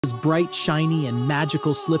bright, shiny, and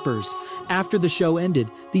magical slippers. After the show ended,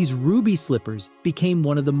 these ruby slippers became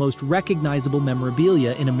one of the most recognizable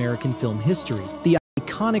memorabilia in American film history. The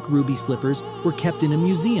iconic ruby slippers were kept in a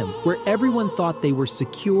museum where everyone thought they were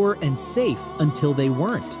secure and safe until they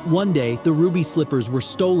weren't. One day, the ruby slippers were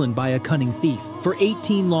stolen by a cunning thief. For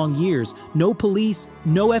 18 long years, no police,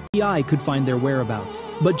 no FBI could find their whereabouts.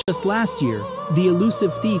 But just last year, the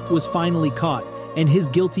elusive thief was finally caught, and his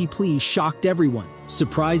guilty plea shocked everyone.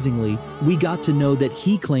 Surprisingly, we got to know that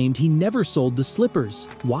he claimed he never sold the slippers.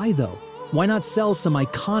 Why though? Why not sell some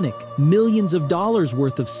iconic, millions of dollars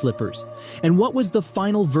worth of slippers? And what was the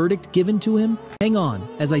final verdict given to him? Hang on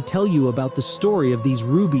as I tell you about the story of these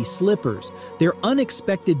ruby slippers, their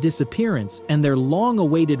unexpected disappearance, and their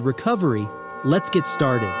long-awaited recovery. Let's get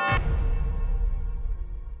started.